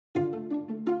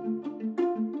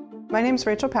My name's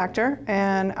Rachel Pachter,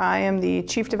 and I am the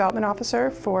Chief Development Officer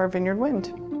for Vineyard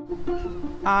Wind.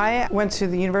 I went to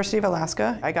the University of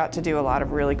Alaska. I got to do a lot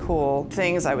of really cool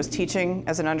things. I was teaching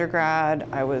as an undergrad.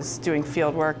 I was doing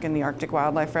field work in the Arctic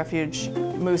Wildlife Refuge,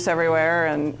 moose everywhere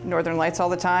and northern lights all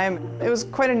the time. It was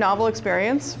quite a novel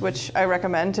experience, which I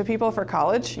recommend to people for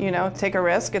college. You know, take a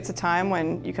risk. It's a time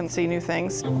when you can see new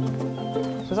things.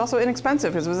 It was also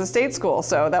inexpensive because it was a state school,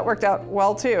 so that worked out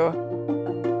well too.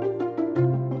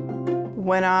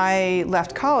 When I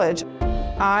left college,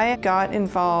 I got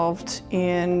involved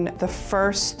in the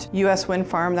first U.S. wind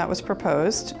farm that was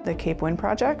proposed, the Cape Wind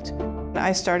Project.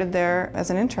 I started there as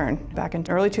an intern back in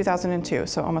early 2002,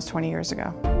 so almost 20 years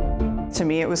ago. To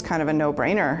me, it was kind of a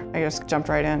no-brainer. I just jumped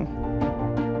right in.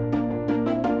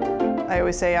 I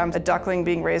always say I'm a duckling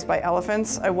being raised by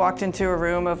elephants. I walked into a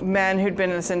room of men who'd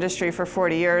been in this industry for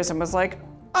 40 years and was like,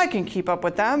 I can keep up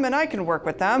with them and I can work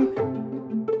with them.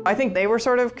 I think they were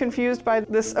sort of confused by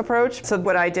this approach. So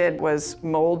what I did was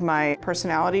mold my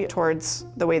personality towards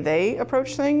the way they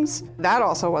approach things. That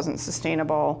also wasn't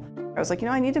sustainable. I was like, you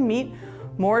know, I need to meet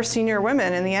more senior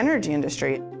women in the energy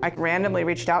industry. I randomly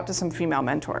reached out to some female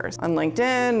mentors on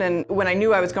LinkedIn, and when I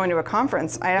knew I was going to a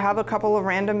conference, I have a couple of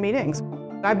random meetings.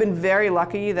 I've been very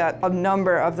lucky that a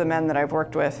number of the men that I've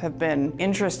worked with have been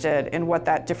interested in what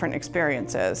that different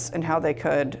experience is and how they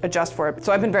could adjust for it.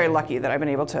 So I've been very lucky that I've been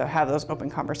able to have those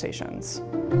open conversations.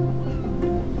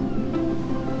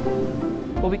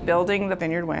 We'll be building the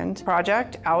Vineyard Wind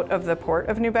project out of the port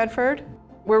of New Bedford.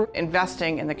 We're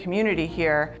investing in the community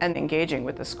here and engaging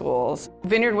with the schools.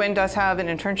 Vineyard Wind does have an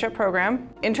internship program.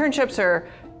 Internships are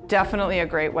definitely a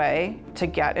great way to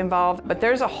get involved, but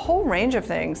there's a whole range of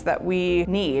things that we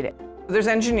need. There's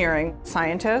engineering,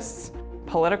 scientists,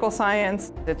 political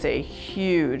science. It's a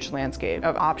huge landscape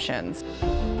of options.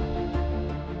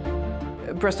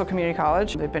 Bristol Community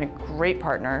College, they've been a great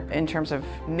partner in terms of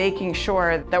making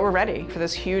sure that we're ready for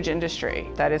this huge industry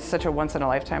that is such a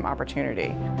once-in-a-lifetime opportunity.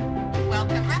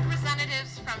 Welcome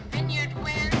representatives from Vineyard Wind.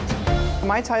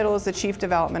 My title is the Chief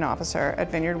Development Officer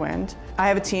at Vineyard Wind. I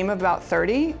have a team of about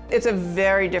 30. It's a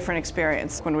very different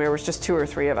experience when we were just 2 or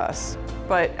 3 of us.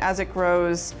 But as it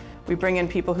grows, we bring in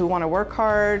people who want to work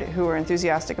hard, who are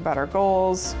enthusiastic about our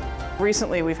goals.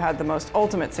 Recently, we've had the most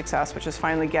ultimate success, which is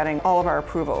finally getting all of our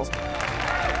approvals.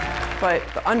 But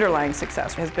the underlying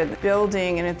success has been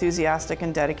building an enthusiastic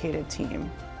and dedicated team.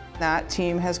 That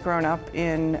team has grown up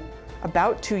in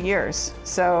about 2 years,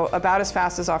 so about as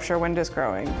fast as offshore wind is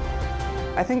growing.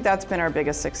 I think that's been our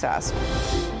biggest success.